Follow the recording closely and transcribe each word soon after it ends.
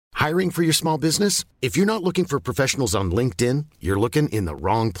Hiring for your small business? If you're not looking for professionals on LinkedIn, you're looking in the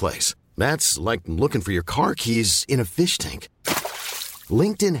wrong place. That's like looking for your car keys in a fish tank.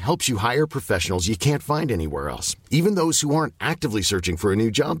 LinkedIn helps you hire professionals you can't find anywhere else, even those who aren't actively searching for a new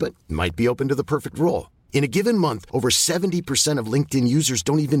job but might be open to the perfect role. In a given month, over 70% of LinkedIn users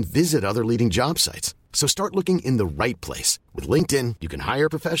don't even visit other leading job sites. So start looking in the right place. With LinkedIn, you can hire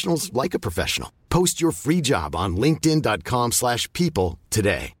professionals like a professional. Post your free job on linkedin.com/people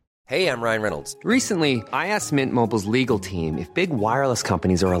today. Hey, I'm Ryan Reynolds. Recently, I asked Mint Mobile's legal team if big wireless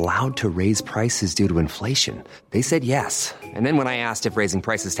companies are allowed to raise prices due to inflation. They said yes. And then when I asked if raising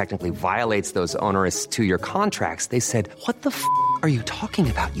prices technically violates those onerous two-year contracts, they said, "What the f*** are you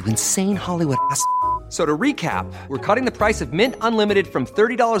talking about, you insane Hollywood ass?" So to recap, we're cutting the price of Mint Unlimited from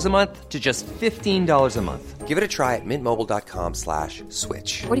 $30 a month to just $15 a month. Give it a try at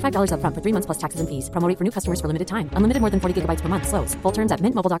mintmobile.com/switch. $45 up front for 3 months plus taxes and fees. Promo rate for new customers for limited time. Unlimited more than 40 gigabytes per month. Slows full terms at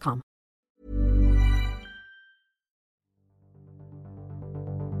mintmobile.com.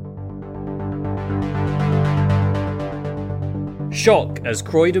 Shock as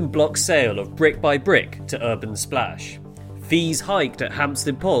Croydon blocks sale of Brick by Brick to Urban Splash. Fees hiked at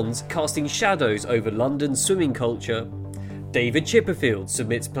Hampstead Ponds, casting shadows over London's swimming culture. David Chipperfield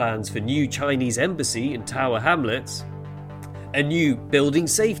submits plans for new Chinese embassy in Tower Hamlets. A new building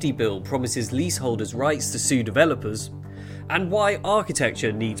safety bill promises leaseholders rights to sue developers. And why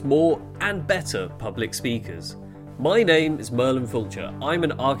architecture needs more and better public speakers. My name is Merlin Fulcher. I'm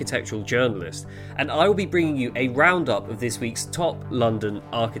an architectural journalist, and I will be bringing you a roundup of this week's top London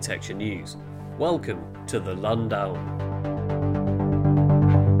architecture news. Welcome to the Lundown.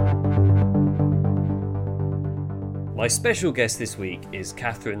 My special guest this week is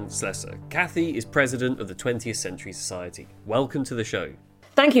Catherine Slessor. Cathy is president of the 20th Century Society. Welcome to the show.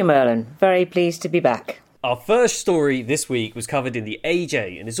 Thank you, Merlin. Very pleased to be back. Our first story this week was covered in the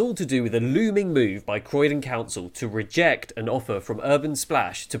AJ and is all to do with a looming move by Croydon Council to reject an offer from Urban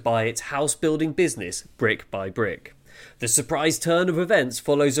Splash to buy its house-building business Brick by Brick. The surprise turn of events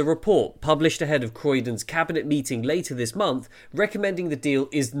follows a report published ahead of Croydon's cabinet meeting later this month, recommending the deal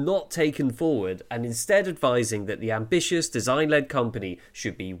is not taken forward and instead advising that the ambitious design-led company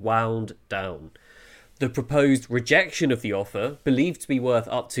should be wound down. The proposed rejection of the offer, believed to be worth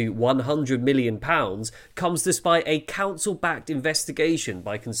up to £100 million, comes despite a council-backed investigation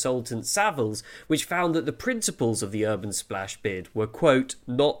by consultant Savills, which found that the principles of the Urban Splash bid were, quote,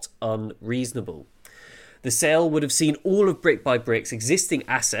 not unreasonable. The sale would have seen all of Brick by Brick's existing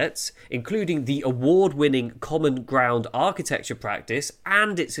assets, including the award-winning Common Ground architecture practice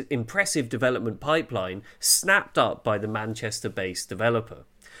and its impressive development pipeline, snapped up by the Manchester-based developer.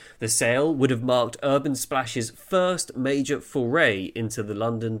 The sale would have marked Urban Splash's first major foray into the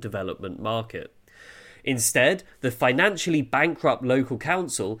London development market. Instead, the financially bankrupt local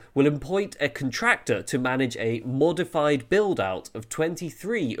council will appoint a contractor to manage a modified build-out of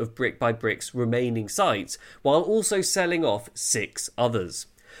 23 of Brick by Brick's remaining sites, while also selling off 6 others.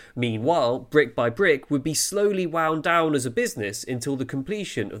 Meanwhile, Brick by Brick would be slowly wound down as a business until the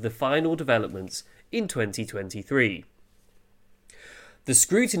completion of the final developments in 2023. The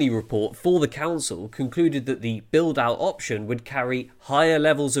scrutiny report for the council concluded that the build-out option would carry higher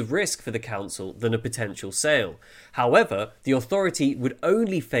levels of risk for the council than a potential sale. However, the authority would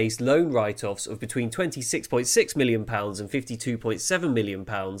only face loan write-offs of between £26.6 million and £52.7 million,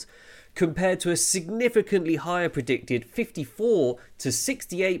 compared to a significantly higher predicted £54 to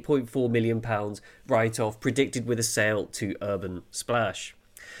 £68.4 million write-off predicted with a sale to Urban Splash.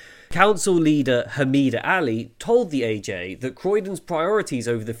 Council leader Hamida Ali told the AJ that Croydon's priorities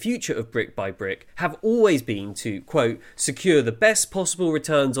over the future of Brick by Brick have always been to, quote, secure the best possible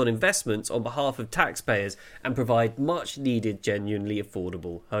returns on investments on behalf of taxpayers and provide much needed genuinely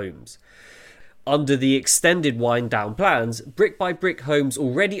affordable homes. Under the extended wind-down plans, Brick by Brick homes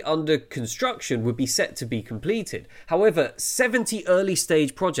already under construction would be set to be completed. However, 70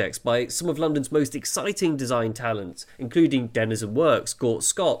 early-stage projects by some of London's most exciting design talents, including Denizen Works, Gort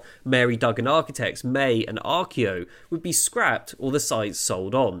Scott, Mary Duggan Architects, May and Archeo, would be scrapped or the sites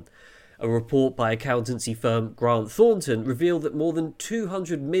sold on. A report by accountancy firm Grant Thornton revealed that more than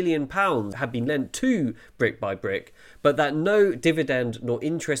 £200 million had been lent to Brick by Brick, but that no dividend nor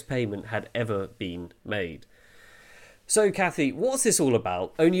interest payment had ever been made. So, Cathy, what's this all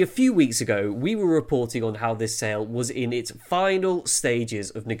about? Only a few weeks ago, we were reporting on how this sale was in its final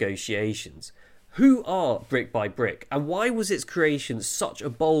stages of negotiations. Who are Brick by Brick, and why was its creation such a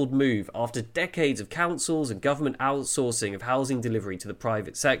bold move after decades of councils and government outsourcing of housing delivery to the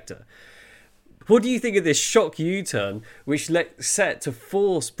private sector? What do you think of this shock U-turn, which set to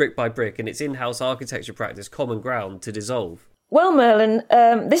force Brick by Brick and its in-house architecture practice Common Ground to dissolve? Well, Merlin,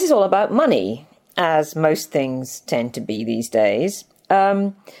 this is all about money, as most things tend to be these days.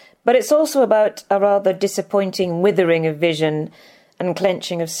 But it's also about a rather disappointing withering of vision and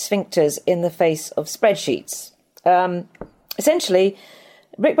clenching of sphincters in the face of spreadsheets. Essentially,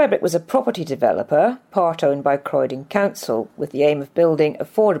 Brick by Brick was a property developer, part owned by Croydon Council, with the aim of building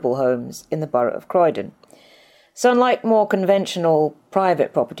affordable homes in the borough of Croydon. So unlike more conventional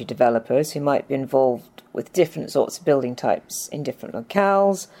private property developers who might be involved with different sorts of building types in different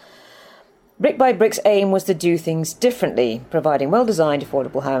locales, Brick by Brick's aim was to do things differently, providing well-designed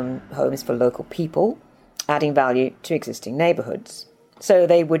affordable homes for local people, adding value to existing neighbourhoods. So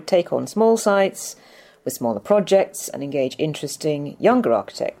they would take on small sites with smaller projects and engage interesting, younger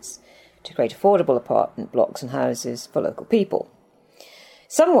architects to create affordable apartment blocks and houses for local people.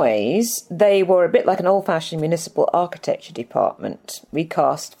 In some ways, they were a bit like an old-fashioned municipal architecture department,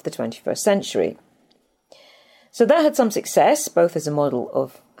 recast for the 21st century. So that had some success, both as a model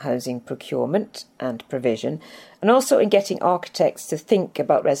of housing procurement and provision, and also in getting architects to think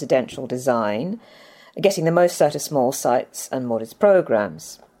about residential design, getting the most out of small sites and modest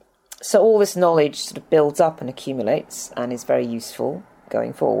programmes. So all this knowledge sort of builds up and accumulates and is very useful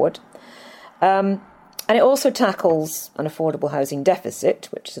going forward. And it also tackles an affordable housing deficit,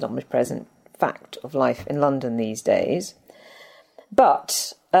 which is an omnipresent fact of life in London these days.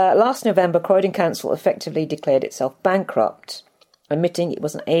 But last November, Croydon Council effectively declared itself bankrupt, admitting it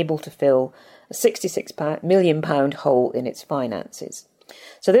wasn't able to fill a £66 million hole in its finances.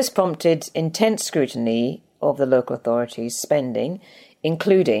 So this prompted intense scrutiny of the local authorities' spending,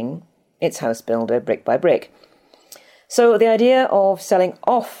 including its house builder, Brick by Brick. So the idea of selling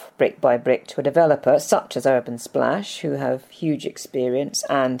off Brick by Brick to a developer such as Urban Splash, who have huge experience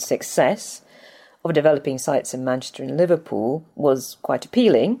and success of developing sites in Manchester and Liverpool, was quite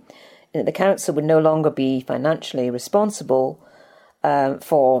appealing, in that the council would no longer be financially responsible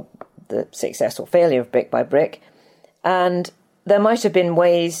for the success or failure of Brick by Brick, and there might have been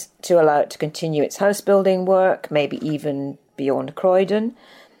ways to allow it to continue its house building work, maybe even beyond Croydon.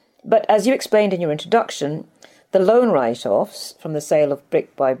 But as you explained in your introduction, the loan write-offs from the sale of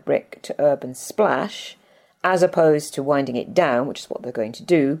Brick by Brick to Urban Splash, as opposed to winding it down, which is what they're going to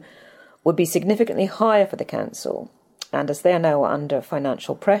do, would be significantly higher for the council. And as they are now under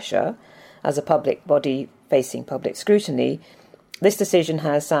financial pressure, as a public body facing public scrutiny, this decision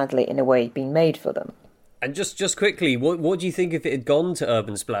has sadly, in a way, been made for them. And just quickly, what do you think if it had gone to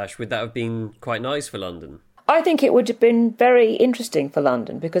Urban Splash? Would that have been quite nice for London? I think it would have been very interesting for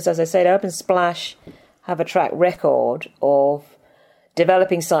London because, as I said, Urban Splash have a track record of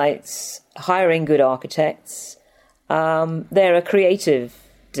developing sites, hiring good architects. They're a creative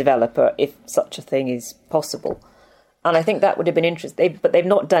developer, if such a thing is possible. And I think that would have been interesting. But they've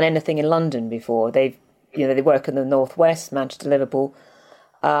not done anything in London before. They work in the northwest, Manchester, Liverpool.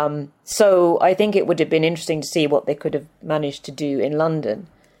 So I think it would have been interesting to see what they could have managed to do in London.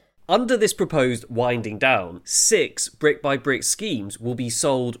 Under this proposed winding down, 6 Brick by Brick schemes will be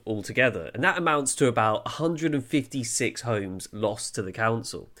sold altogether, and that amounts to about 156 homes lost to the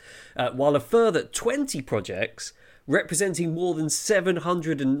council, while a further 20 projects, representing more than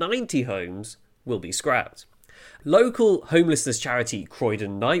 790 homes, will be scrapped. Local homelessness charity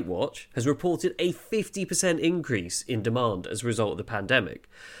Croydon Nightwatch has reported a 50% increase in demand as a result of the pandemic.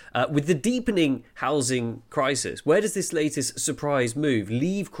 With the deepening housing crisis, where does this latest surprise move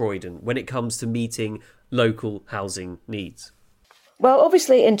leave Croydon when it comes to meeting local housing needs? Well,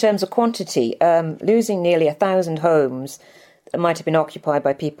 obviously, in terms of quantity, losing nearly 1,000 homes that might have been occupied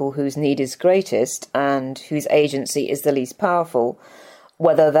by people whose need is greatest and whose agency is the least powerful,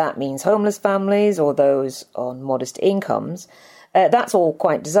 whether that means homeless families or those on modest incomes, that's all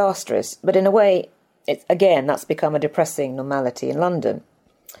quite disastrous. But in a way, that's become a depressing normality in London.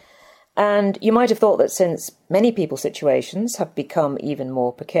 And you might have thought that since many people's situations have become even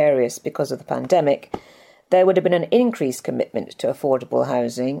more precarious because of the pandemic, there would have been an increased commitment to affordable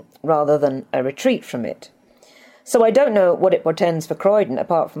housing rather than a retreat from it. So I don't know what it portends for Croydon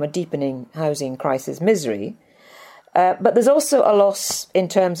apart from a deepening housing crisis misery. But there's also a loss in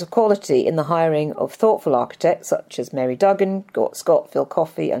terms of quality in the hiring of thoughtful architects such as Mary Duggan, Scott, Phil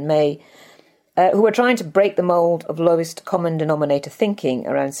Coffey and May, who are trying to break the mould of lowest common denominator thinking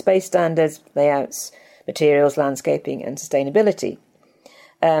around space standards, layouts, materials, landscaping and sustainability.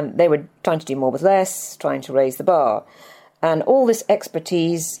 They were trying to do more with less, trying to raise the bar. And all this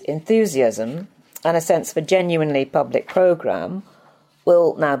expertise, enthusiasm and a sense of a genuinely public programme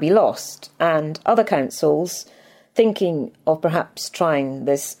will now be lost. And other councils, thinking of perhaps trying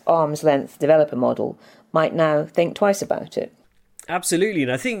this arm's-length developer model, might now think twice about it. Absolutely.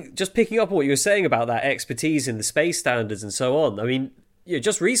 And I think just picking up on what you were saying about that expertise in the space standards and so on, I mean,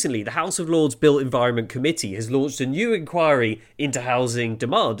 just recently, the House of Lords Built Environment Committee has launched a new inquiry into housing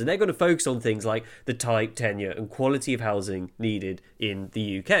demand, and they're going to focus on things like the type, tenure and quality of housing needed in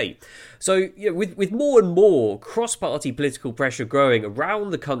the UK. So, with more and more cross-party political pressure growing around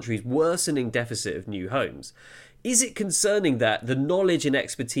the country's worsening deficit of new homes, is it concerning that the knowledge and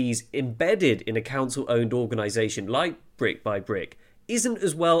expertise embedded in a council-owned organisation like Brick by Brick isn't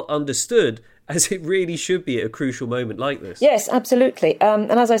as well understood as it really should be at a crucial moment like this? Yes, absolutely.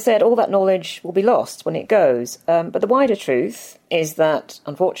 And as I said, all that knowledge will be lost when it goes. But the wider truth is that,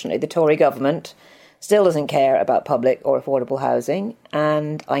 unfortunately, the Tory government still doesn't care about public or affordable housing.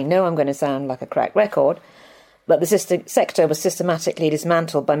 And I know I'm going to sound like a cracked record, but the sector was systematically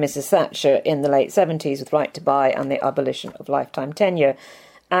dismantled by Mrs Thatcher in the late 70s with Right to Buy and the abolition of lifetime tenure.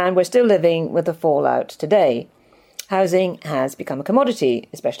 And we're still living with the fallout today. Housing has become a commodity,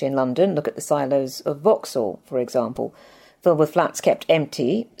 especially in London. Look at the silos of Vauxhall, for example, filled with flats kept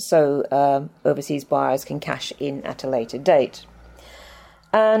empty so overseas buyers can cash in at a later date.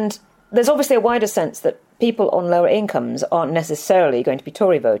 And there's obviously a wider sense that people on lower incomes aren't necessarily going to be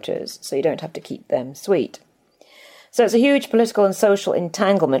Tory voters, so you don't have to keep them sweet. So it's a huge political and social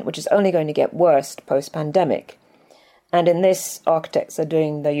entanglement which is only going to get worse post-pandemic. And in this, architects are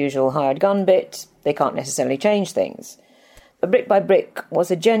doing the usual hired gun bit. They can't necessarily change things. But Brick by Brick was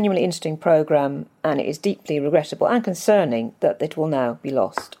a genuinely interesting programme, and it is deeply regrettable and concerning that it will now be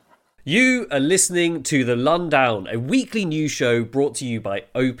lost. You are listening to The Lundown, a weekly news show brought to you by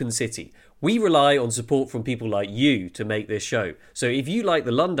Open City. We rely on support from people like you to make this show. So if you like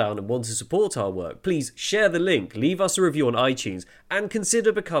The Lundown and want to support our work, please share the link, leave us a review on iTunes, and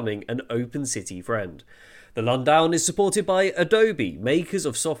consider becoming an Open City friend. The Lundown is supported by Adobe, makers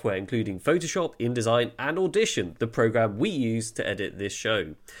of software including Photoshop, InDesign and Audition, the program we use to edit this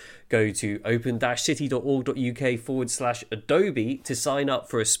show. Go to open-city.org.uk/Adobe to sign up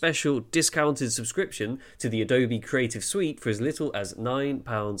for a special discounted subscription to the Adobe Creative Suite for as little as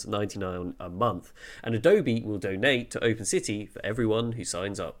 £9.99 a month. And Adobe will donate to Open City for everyone who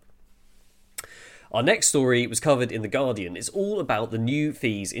signs up. Our next story was covered in The Guardian. It's all about the new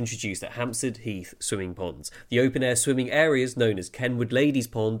fees introduced at Hampstead Heath swimming ponds. The open-air swimming areas known as Kenwood Ladies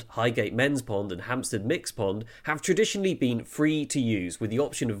Pond, Highgate Men's Pond and Hampstead Mixed Pond have traditionally been free to use with the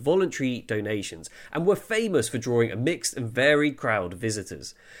option of voluntary donations and were famous for drawing a mixed and varied crowd of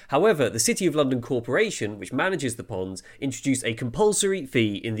visitors. However, the City of London Corporation, which manages the ponds, introduced a compulsory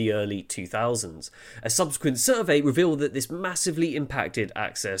fee in the early 2000s. A subsequent survey revealed that this massively impacted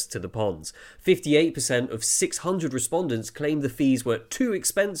access to the ponds. 58% of 600 respondents claimed the fees were too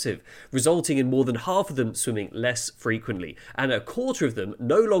expensive, resulting in more than half of them swimming less frequently, and a quarter of them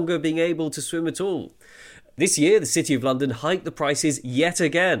no longer being able to swim at all. This year, the City of London hiked the prices yet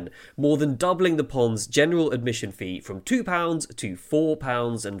again, more than doubling the pond's general admission fee from £2 to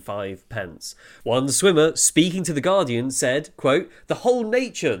 £4.05. One swimmer, speaking to The Guardian, said, quote, "The whole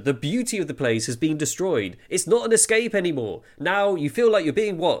nature, the beauty of the place has been destroyed. It's not an escape anymore. Now you feel like you're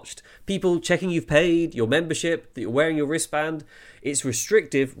being watched. People checking you've paid, your membership, that you're wearing your wristband. It's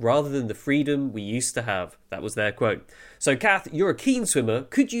restrictive rather than the freedom we used to have." That was their quote. So, Kath, you're a keen swimmer.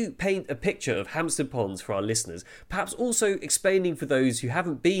 Could you paint a picture of Hampstead Ponds for our listeners? Perhaps also explaining for those who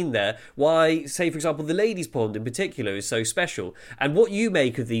haven't been there why, say, for example, the Ladies' Pond in particular is so special, and what you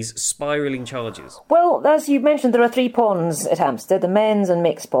make of these spiralling charges. Well, as you mentioned, there are 3 ponds at Hampstead, the men's and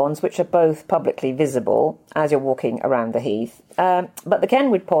mixed ponds, which are both publicly visible as you're walking around the heath. But the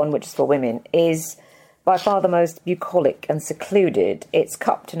Kenwood Pond, which is for women, is by far the most bucolic and secluded. It's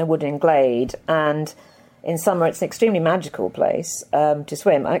cupped in a wooden glade, and in summer it's an extremely magical place to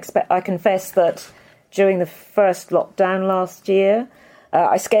swim. I confess that during the first lockdown last year,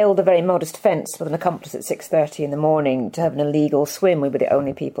 I scaled a very modest fence with an accomplice at 6:30 in the morning to have an illegal swim. We were the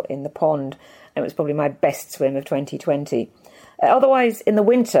only people in the pond, and it was probably my best swim of 2020. Otherwise, in the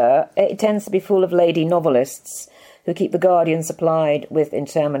winter, it tends to be full of lady novelists who keep The Guardian supplied with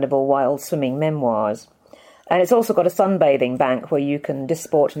interminable wild swimming memoirs. And it's also got a sunbathing bank where you can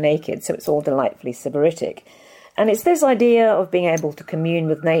disport naked, so it's all delightfully sybaritic. And it's this idea of being able to commune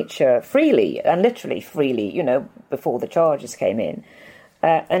with nature freely, and literally freely, before the charges came in.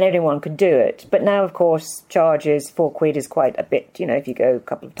 And anyone could do it. But now, of course, charges, £4 is quite a bit, if you go a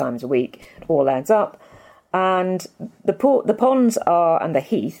couple of times a week, it all adds up. And the ponds and the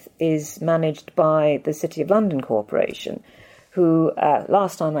heath is managed by the City of London Corporation, who,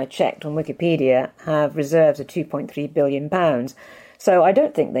 last time I checked on Wikipedia, have reserves of £2.3 billion. So I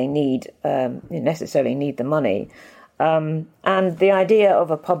don't think they necessarily need the money. And the idea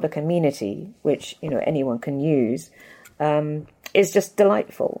of a public amenity, which anyone can use, is just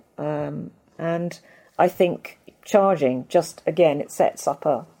delightful. And I think charging just, again, it sets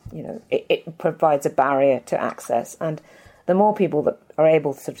up it provides a barrier to access. And the more people that are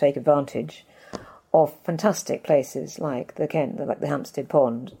able to sort of take advantage of fantastic places like the Hampstead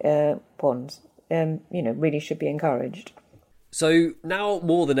ponds, really should be encouraged. So now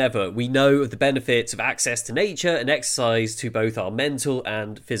more than ever, we know of the benefits of access to nature and exercise to both our mental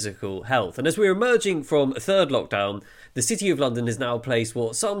and physical health. And as we're emerging from a third lockdown, the City of London has now placed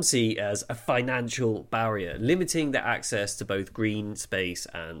what some see as a financial barrier, limiting their access to both green space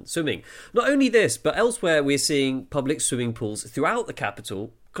and swimming. Not only this, but elsewhere we're seeing public swimming pools throughout the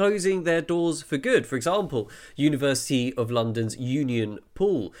capital closing their doors for good. For example, University of London's Union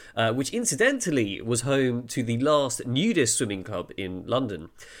Pool, which incidentally was home to the last nudist swimming club in London.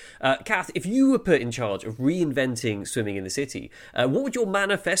 Kath, if you were put in charge of reinventing swimming in the city, what would your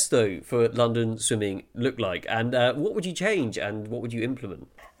manifesto for London swimming look like? And what would you change and what would you implement?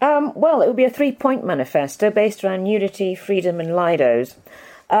 Well, it would be a 3-point manifesto based around nudity, freedom and lidos.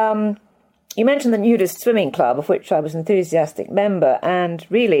 You mentioned the Nudist Swimming Club, of which I was an enthusiastic member, and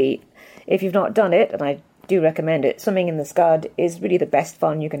really, if you've not done it, and I do recommend it, swimming in the Scud is really the best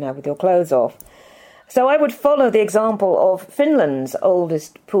fun you can have with your clothes off. So I would follow the example of Finland's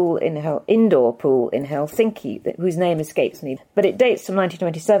oldest indoor pool in Helsinki, whose name escapes me, but it dates from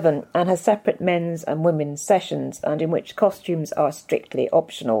 1927 and has separate men's and women's sessions, and in which costumes are strictly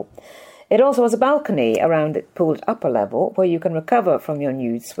optional. It also has a balcony around the pool at upper level where you can recover from your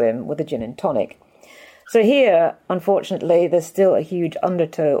nude swim with a gin and tonic. So here, unfortunately, there's still a huge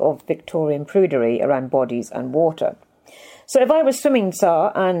undertow of Victorian prudery around bodies and water. So if I was swimming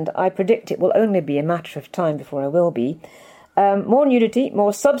Tsar, and I predict it will only be a matter of time before I will be, more nudity,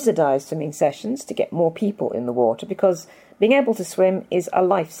 more subsidised swimming sessions to get more people in the water, because being able to swim is a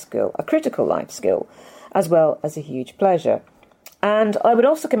life skill, a critical life skill, as well as a huge pleasure. And I would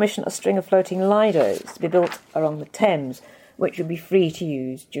also commission a string of floating lidos to be built along the Thames, which would be free to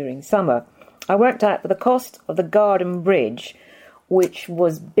use during summer. I worked out for the cost of the Garden Bridge, which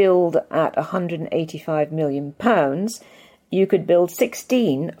was billed at £185 million, you could build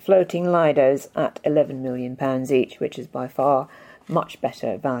 16 floating lidos at £11 million each, which is by far much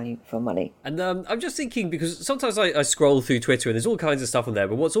better value for money. And I'm just thinking, because sometimes I scroll through Twitter and there's all kinds of stuff on there,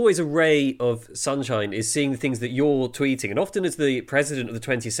 but what's always a ray of sunshine is seeing the things that you're tweeting. And often as the president of the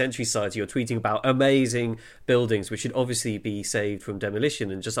 20th Century Society, you're tweeting about amazing buildings, which should obviously be saved from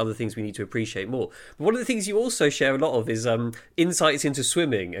demolition and just other things we need to appreciate more. But one of the things you also share a lot of is insights into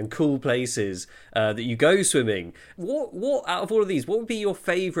swimming and cool places that you go swimming. What out of all of these, what would be your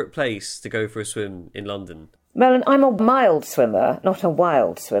favourite place to go for a swim in London? Well, I'm a mild swimmer, not a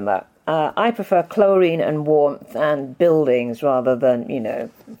wild swimmer. I prefer chlorine and warmth and buildings rather than,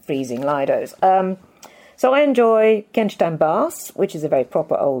 freezing lidos. So I enjoy Kentish Town Baths, which is a very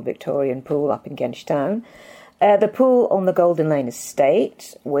proper old Victorian pool up in Kentish Town. The pool on the Golden Lane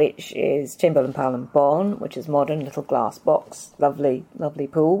Estate, which is Chamberlain, Powell and Bon, which is modern, little glass box, lovely, lovely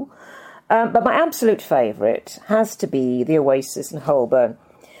pool. But my absolute favourite has to be the Oasis in Holborn,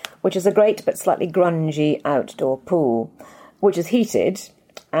 which is a great but slightly grungy outdoor pool, which is heated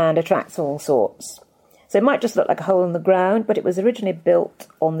and attracts all sorts. So it might just look like a hole in the ground, but it was originally built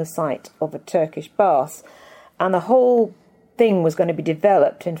on the site of a Turkish bath, and the whole thing was going to be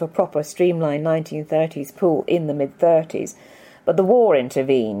developed into a proper streamlined 1930s pool in the mid-30s. But the war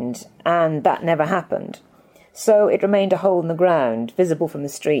intervened, and that never happened. So it remained a hole in the ground, visible from the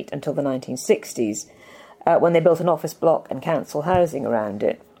street until the 1960s, when they built an office block and council housing around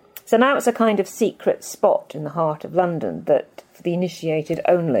it. So now it's a kind of secret spot in the heart of London that for the initiated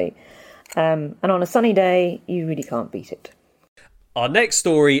only. And on a sunny day, you really can't beat it. Our next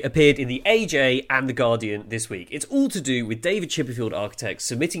story appeared in the AJ and The Guardian this week. It's all to do with David Chipperfield Architects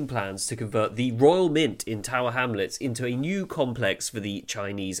submitting plans to convert the Royal Mint in Tower Hamlets into a new complex for the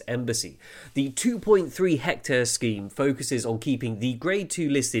Chinese embassy. The 2.3 hectare scheme focuses on keeping the Grade 2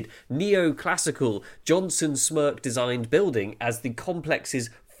 listed neoclassical Johnson Smirke designed building as the complex's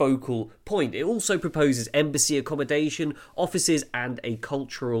focal point. It also proposes embassy accommodation, offices and a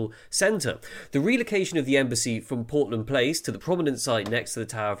cultural centre. The relocation of the embassy from Portland Place to the prominent site next to the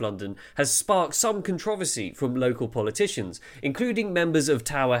Tower of London has sparked some controversy from local politicians, including members of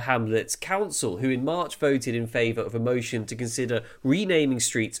Tower Hamlets Council, who in March voted in favour of a motion to consider renaming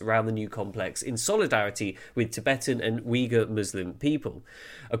streets around the new complex in solidarity with Tibetan and Uyghur Muslim people.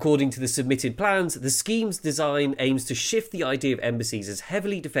 According to the submitted plans, the scheme's design aims to shift the idea of embassies as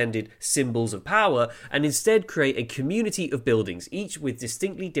heavily defended symbols of power and instead create a community of buildings, each with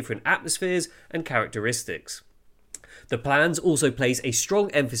distinctly different atmospheres and characteristics. The plans also place a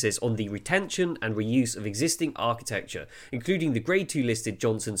strong emphasis on the retention and reuse of existing architecture, including the Grade 2 listed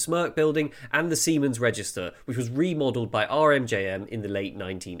Johnson Smirke building and the Siemens Register, which was remodelled by RMJM in the late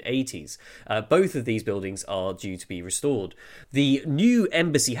 1980s. Both of these buildings are due to be restored. The new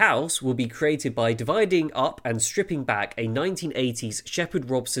Embassy House will be created by dividing up and stripping back a 1980s Shepherd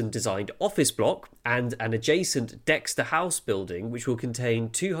Robson designed office block and an adjacent Dexter House building, which will contain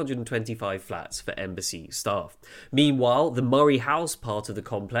 225 flats for Embassy staff. Meanwhile, the Murray House part of the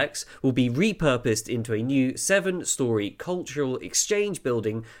complex will be repurposed into a new 7-storey cultural exchange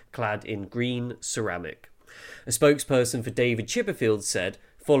building clad in green ceramic. A spokesperson for David Chipperfield said,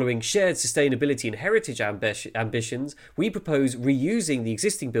 "Following shared sustainability and heritage ambitions, we propose reusing the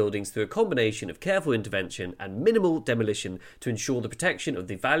existing buildings through a combination of careful intervention and minimal demolition to ensure the protection of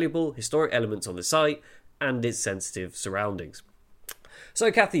the valuable historic elements on the site and its sensitive surroundings." So,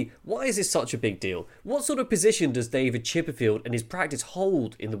 Kathy, why is this such a big deal? What sort of position does David Chipperfield and his practice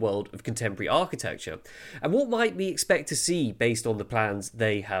hold in the world of contemporary architecture? And what might we expect to see based on the plans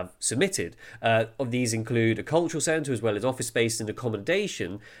they have submitted? Of these include a cultural centre as well as office space and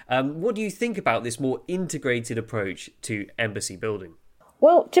accommodation. What do you think about this more integrated approach to embassy building?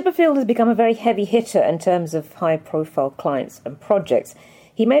 Well, Chipperfield has become a very heavy hitter in terms of high-profile clients and projects.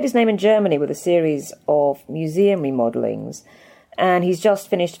 He made his name in Germany with a series of museum remodellings, and he's just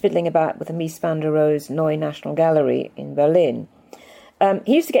finished fiddling about with the Mies van der Rohe's Neue National Gallery in Berlin.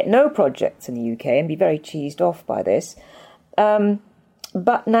 He used to get no projects in the UK and be very cheesed off by this,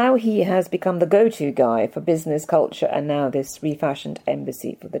 but now he has become the go-to guy for business, culture, and now this refashioned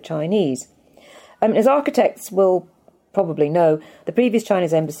embassy for the Chinese. As architects will probably know, the previous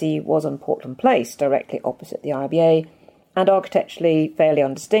Chinese embassy was on Portland Place, directly opposite the RBA, and architecturally fairly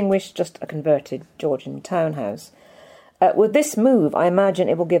undistinguished, just a converted Georgian townhouse. With this move, I imagine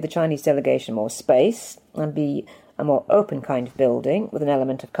it will give the Chinese delegation more space and be a more open kind of building with an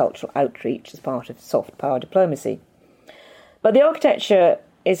element of cultural outreach as part of soft power diplomacy. But the architecture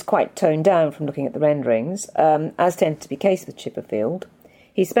is quite toned down from looking at the renderings, as tends to be the case with Chipperfield.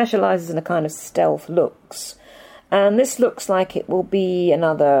 He specialises in a kind of stealth looks, and this looks like it will be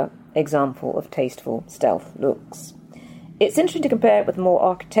another example of tasteful stealth looks. It's interesting to compare it with the more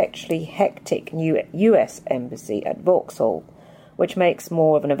architecturally hectic new US embassy at Vauxhall, which makes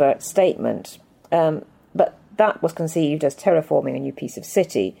more of an overt statement. But that was conceived as terraforming a new piece of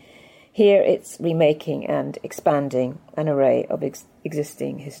city. Here it's remaking and expanding an array of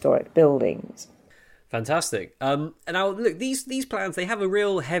existing historic buildings. Fantastic. And now, look, these plans, they have a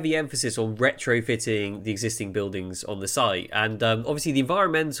real heavy emphasis on retrofitting the existing buildings on the site. And obviously the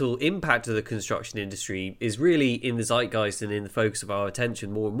environmental impact of the construction industry is really in the zeitgeist and in the focus of our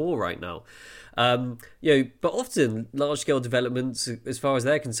attention more and more right now. But often large-scale developments, as far as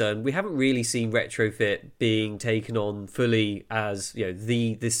they're concerned, we haven't really seen retrofit being taken on fully as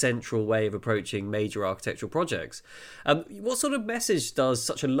the central way of approaching major architectural projects. What sort of message does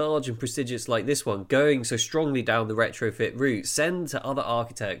such a large and prestigious like this one, going so strongly down the retrofit route, send to other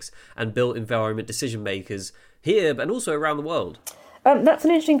architects and built environment decision makers here and also around the world? That's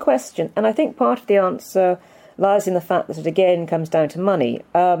an interesting question, and I think part of the answer lies in the fact that it again comes down to money.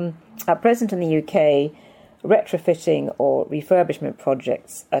 At present in the UK, retrofitting or refurbishment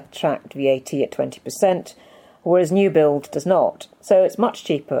projects attract VAT at 20%, whereas new build does not. So it's much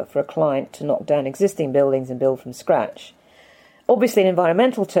cheaper for a client to knock down existing buildings and build from scratch. Obviously, in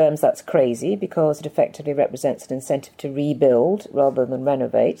environmental terms, that's crazy because it effectively represents an incentive to rebuild rather than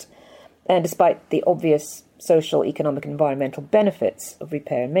renovate. And despite the obvious social, economic, and environmental benefits of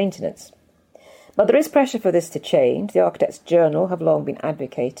repair and maintenance. But there is pressure for this to change. The Architects' Journal have long been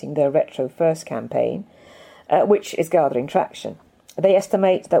advocating their Retro First campaign, which is gathering traction. They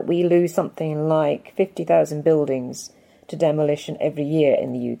estimate that we lose something like 50,000 buildings to demolition every year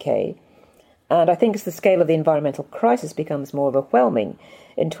in the UK. And I think as the scale of the environmental crisis becomes more overwhelming,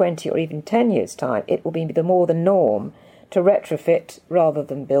 in 20 or even 10 years' time, it will be more the norm to retrofit rather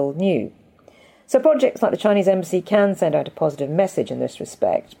than build new. So projects like the Chinese embassy can send out a positive message in this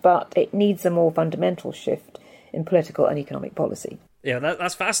respect, but it needs a more fundamental shift in political and economic policy. Yeah,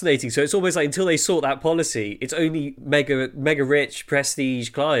 that's fascinating. So it's almost like until they sort that policy, it's only mega rich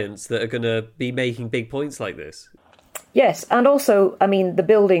prestige clients that are going to be making big points like this. Yes, and also, the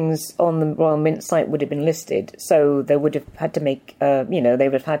buildings on the Royal Mint site would have been listed, so they would have had to make, they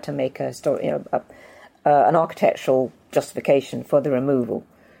would have had to make an architectural justification for the removal.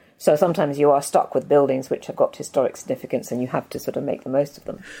 So sometimes you are stuck with buildings which have got historic significance and you have to sort of make the most of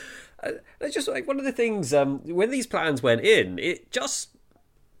them. It's just like one of the things, when these plans went in, it just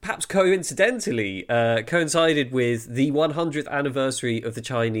perhaps coincidentally, coincided with the 100th anniversary of the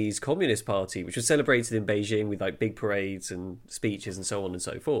Chinese Communist Party, which was celebrated in Beijing with like big parades and speeches and so on and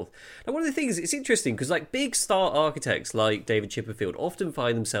so forth. Now, one of the things, it's interesting because like big star architects like David Chipperfield often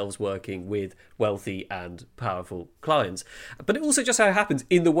find themselves working with wealthy and powerful clients. But it also just so happens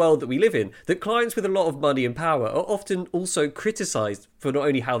in the world that we live in that clients with a lot of money and power are often also criticised for not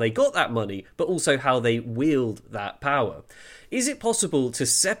only how they got that money, but also how they wield that power. Is it possible to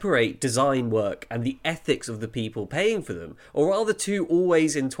separate design work and the ethics of the people paying for them, or are the two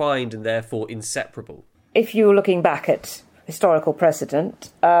always entwined and therefore inseparable? If you're looking back at historical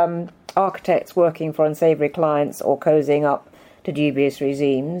precedent, architects working for unsavoury clients or cozying up to dubious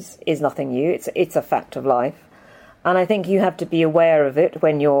regimes is nothing new. It's a fact of life. And I think you have to be aware of it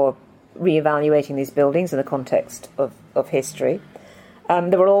when you're re-evaluating these buildings in the context of history.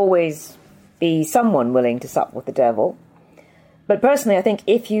 There will always be someone willing to sup with the devil. But personally, I think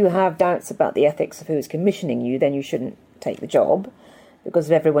if you have doubts about the ethics of who is commissioning you, then you shouldn't take the job, because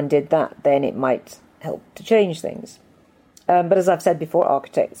if everyone did that, then it might help to change things. But as I've said before,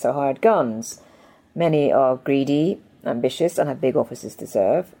 architects are hired guns. Many are greedy, ambitious, and have big offices to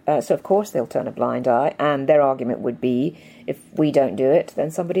serve. So, of course, they'll turn a blind eye, and their argument would be, if we don't do it,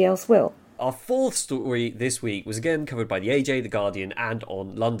 then somebody else will. Our fourth story this week was again covered by the AJ, The Guardian, and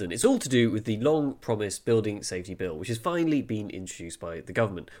On London. It's all to do with the long-promised Building Safety Bill, which has finally been introduced by the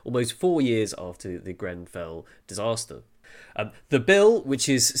government, almost 4 years after the Grenfell disaster. The bill, which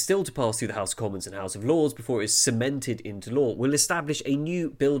is still to pass through the House of Commons and House of Lords before it is cemented into law, will establish a new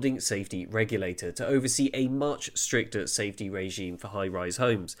building safety regulator to oversee a much stricter safety regime for high-rise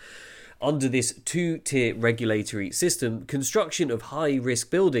homes. Under this two-tier regulatory system, construction of high-risk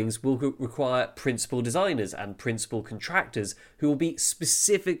buildings will require principal designers and principal contractors who will be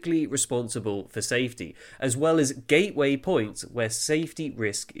specifically responsible for safety, as well as gateway points where safety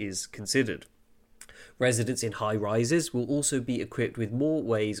risk is considered. Residents in high rises will also be equipped with more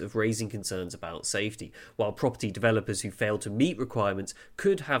ways of raising concerns about safety, while property developers who fail to meet requirements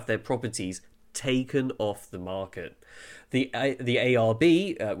could have their properties taken off the market. The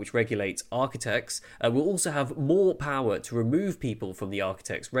ARB, which regulates architects, will also have more power to remove people from the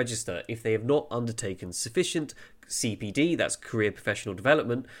architect's register if they have not undertaken sufficient CPD, that's career professional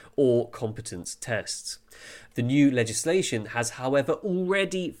development, or competence tests. The new legislation has, however,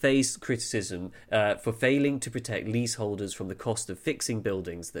 already faced criticism for failing to protect leaseholders from the cost of fixing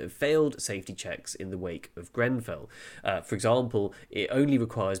buildings that have failed safety checks in the wake of Grenfell. For example, it only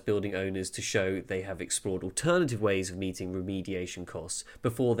requires building owners to show they have explored alternative ways of meeting remediation costs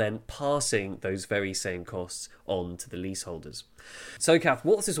before then passing those very same costs on to the leaseholders. So, Kath,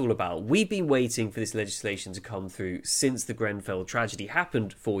 what's this all about? We've been waiting for this legislation to come through since the Grenfell tragedy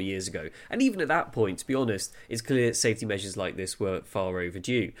happened 4 years ago. And even at that point, to be honest, it's clear safety measures like this were far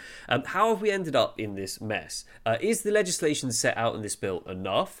overdue. How have we ended up in this mess? Is the legislation set out in this bill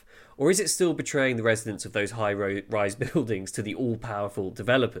enough? Or is it still betraying the residents of those high-rise buildings to the all-powerful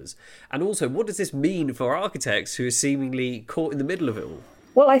developers? And also, what does this mean for architects who are seemingly caught in the middle of it all?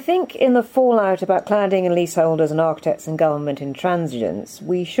 Well, I think in the fallout about cladding and leaseholders and architects and government intransigence,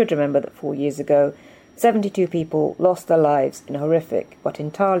 we should remember that 4 years ago, 72 people lost their lives in a horrific but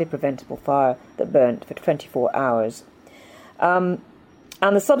entirely preventable fire that burnt for 24 hours. And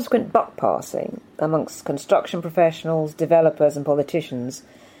the subsequent buck passing amongst construction professionals, developers and politicians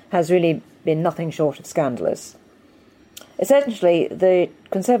has really been nothing short of scandalous. Essentially, the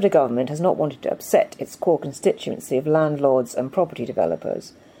Conservative government has not wanted to upset its core constituency of landlords and property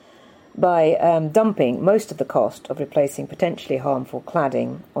developers by dumping most of the cost of replacing potentially harmful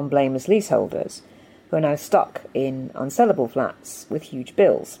cladding on blameless leaseholders who are now stuck in unsellable flats with huge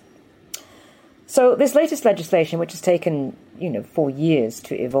bills. So this latest legislation, which has taken 4 years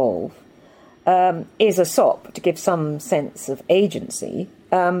to evolve, is a sop to give some sense of agency,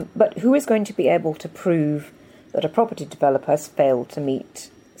 but who is going to be able to prove that a property developer has failed to meet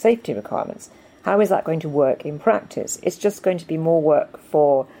safety requirements? How is that going to work in practice? It's just going to be more work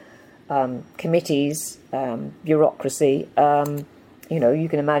for committees, bureaucracy. You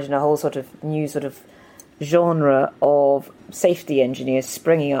can imagine a whole sort of new sort of genre of safety engineers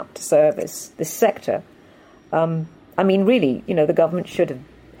springing up to service this sector. Really, the government should have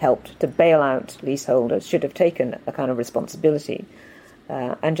helped to bail out leaseholders, should have taken a kind of responsibility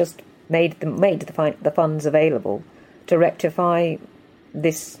and just made the funds available to rectify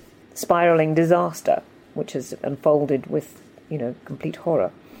this spiralling disaster, which has unfolded with, complete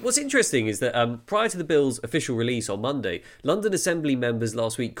horror. What's interesting is that prior to the bill's official release on Monday, London Assembly members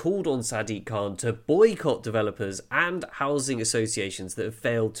last week called on Sadiq Khan to boycott developers and housing associations that have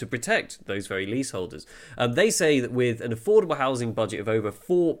failed to protect those very leaseholders. They say that with an affordable housing budget of over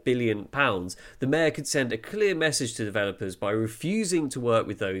 £4 billion, the mayor could send a clear message to developers by refusing to work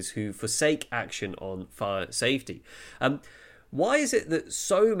with those who forsake action on fire safety. Why is it that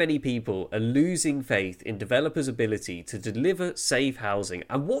so many people are losing faith in developers' ability to deliver safe housing?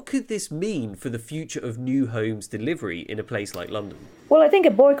 And what could this mean for the future of new homes delivery in a place like London? Well, I think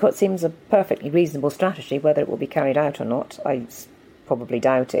a boycott seems a perfectly reasonable strategy. Whether it will be carried out or not, I probably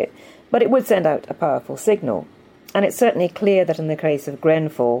doubt it. But it would send out a powerful signal. And it's certainly clear that in the case of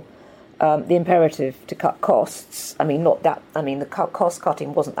Grenfell, the imperative to cut costs, the cost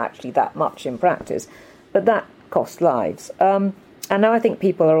cutting wasn't actually that much in practice, but that cost lives. And now I think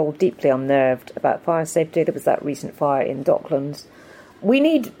people are all deeply unnerved about fire safety. There was that recent fire in Docklands. We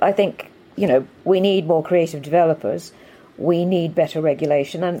need more creative developers. We need better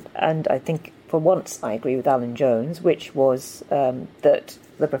regulation. And I think for once I agree with Alan Jones, which was that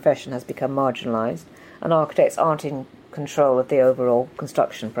the profession has become marginalised and architects aren't in control of the overall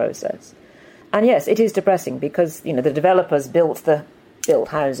construction process. And yes, it is depressing because, the developers built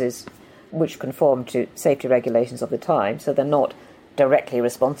houses which conform to safety regulations of the time, so they're not directly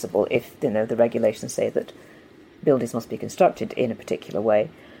responsible if, the regulations say that buildings must be constructed in a particular way.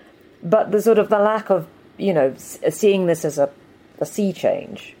 But the lack of, seeing this as a sea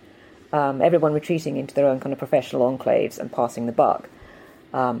change, everyone retreating into their own kind of professional enclaves and passing the buck,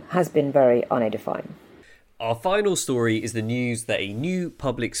 has been very unedifying. Our final story is the news that a new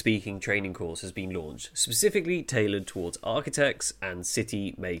public speaking training course has been launched, specifically tailored towards architects and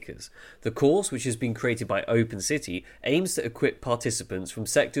city makers. The course, which has been created by Open City, aims to equip participants from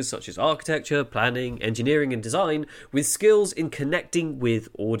sectors such as architecture, planning, engineering and design with skills in connecting with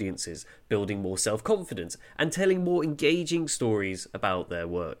audiences, building more self-confidence and telling more engaging stories about their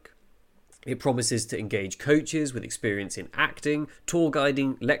work. It promises to engage coaches with experience in acting, tour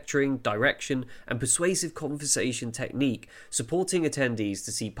guiding, lecturing, direction, and persuasive conversation technique, supporting attendees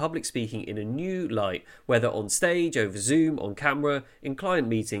to see public speaking in a new light, whether on stage, over Zoom, on camera, in client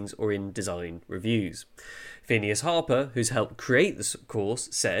meetings, or in design reviews. Phineas Harper, who's helped create the course,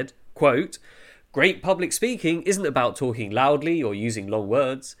 said, quote, "Great public speaking isn't about talking loudly or using long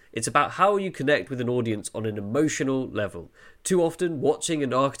words. It's about how you connect with an audience on an emotional level. Too often, watching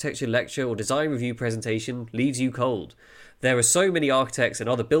an architecture lecture or design review presentation leaves you cold. There are so many architects and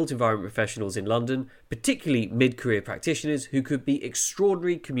other built environment professionals in London, particularly mid-career practitioners, who could be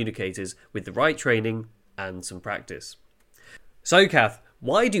extraordinary communicators with the right training and some practice." So, Kath,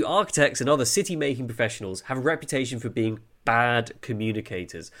 why do architects and other city-making professionals have a reputation for being bad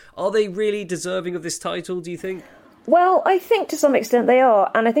communicators? Are they really deserving of this title, do you think? Well, I think to some extent they are,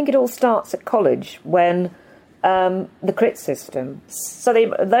 and I think it all starts at college when the crit system. So they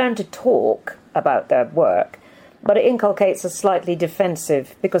learn to talk about their work, but it inculcates a slightly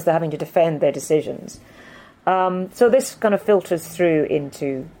defensive, because they're having to defend their decisions. So this kind of filters through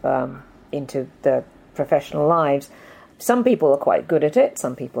into the professional lives. Some people are quite good at it,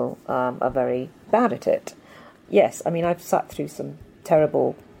 some people are very bad at it. Yes, I've sat through some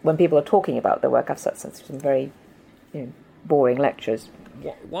terrible, when people are talking about their work, I've sat through some very boring lectures.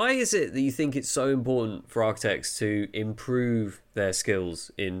 Why is it that you think it's so important for architects to improve their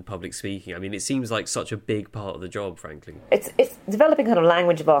skills in public speaking? It seems like such a big part of the job, frankly. It's developing kind of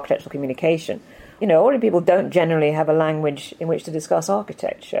language of architectural communication. Ordinary people don't generally have a language in which to discuss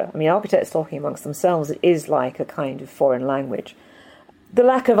architecture. Architects talking amongst themselves, it is like a kind of foreign language. The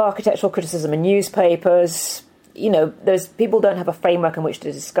lack of architectural criticism in newspapers, people don't have a framework in which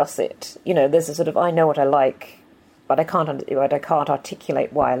to discuss it. There's a sort of, I know what I like, but I can't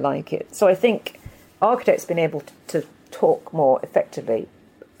articulate why I like it. So I think architects being able to talk more effectively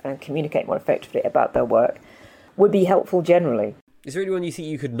and communicate more effectively about their work would be helpful generally. Is there anyone you think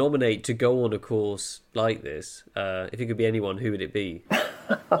you could nominate to go on a course like this? If it could be anyone, who would it be?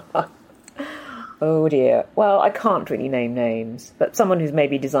 Oh dear. Well, I can't really name names, but someone who's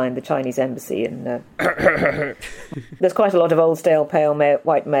maybe designed the Chinese embassy, and there's quite a lot of old, stale, pale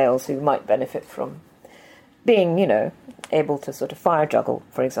white males who might benefit from being, able to sort of fire juggle,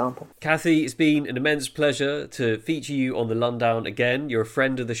 for example. Kathy, it's been an immense pleasure to feature you on the Lundown again. You're a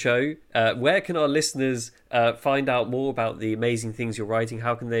friend of the show. Where can our listeners find out more about the amazing things you're writing?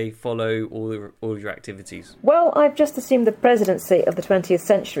 How can they follow all of your activities? Well, I've just assumed the presidency of the 20th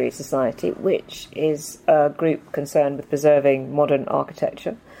Century Society, which is a group concerned with preserving modern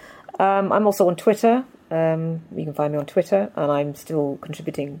architecture. I'm also on Twitter. You can find me on Twitter, and I'm still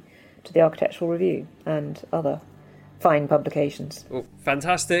contributing to the Architectural Review and other fine publications. Well,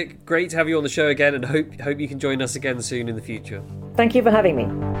 fantastic. Great to have you on the show again, and hope you can join us again soon in the future. Thank you for having me.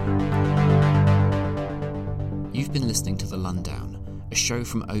 You've been listening to The Lundown, a show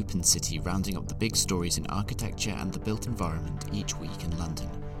from Open City rounding up the big stories in architecture and the built environment each week in London.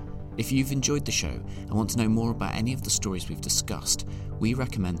 If you've enjoyed the show and want to know more about any of the stories we've discussed, we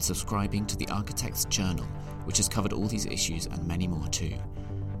recommend subscribing to The Architect's Journal, which has covered all these issues and many more too.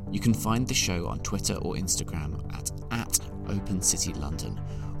 You can find the show on Twitter or Instagram at Open City London,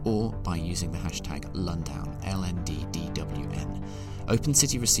 or by using the hashtag Lundown, LNDDWN. Open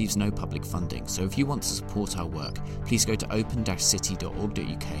City receives no public funding, so if you want to support our work, please go to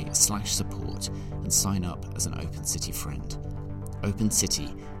open-city.org.uk/support and sign up as an Open City friend. Open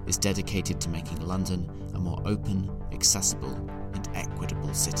City is dedicated to making London a more open, accessible and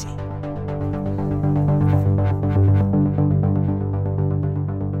equitable city.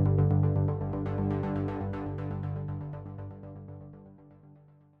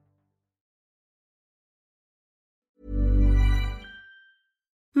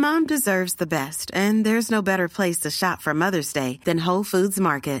 Mom deserves the best, and there's no better place to shop for Mother's Day than Whole Foods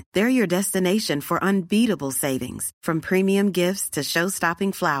Market. They're your destination for unbeatable savings, from premium gifts to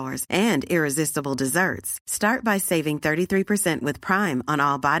show-stopping flowers and irresistible desserts. Start by saving 33% with Prime on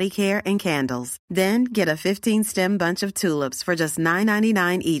all body care and candles. Then get a 15-stem bunch of tulips for just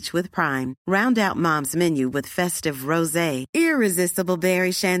 $9.99 each with Prime. Round out Mom's menu with festive rosé, irresistible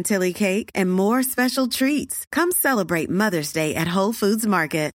berry chantilly cake, and more special treats. Come celebrate Mother's Day at Whole Foods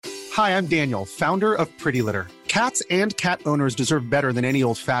Market. Hi, I'm Daniel, founder of Pretty Litter. Cats and cat owners deserve better than any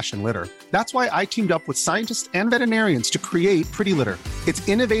old-fashioned litter. That's why I teamed up with scientists and veterinarians to create Pretty Litter. Its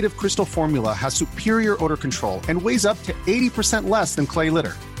innovative crystal formula has superior odor control and weighs up to 80% less than clay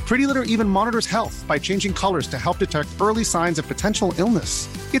litter. Pretty Litter even monitors health by changing colors to help detect early signs of potential illness.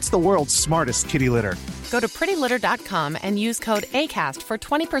 It's the world's smartest kitty litter. Go to prettylitter.com and use code ACAST for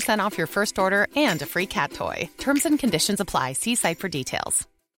 20% off your first order and a free cat toy. Terms and conditions apply. See site for details.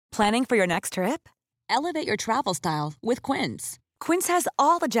 Planning for your next trip? Elevate your travel style with Quince. Quince has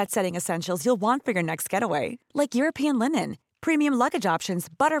all the jet-setting essentials you'll want for your next getaway, like European linen, premium luggage options,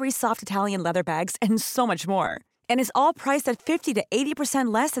 buttery soft Italian leather bags, and so much more. And is all priced at 50 to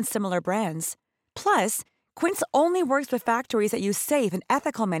 80% less than similar brands. Plus, Quince only works with factories that use safe and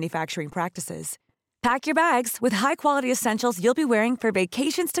ethical manufacturing practices. Pack your bags with high-quality essentials you'll be wearing for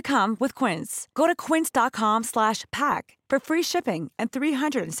vacations to come with Quince. Go to quince.com/pack for free shipping and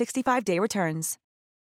 365-day returns.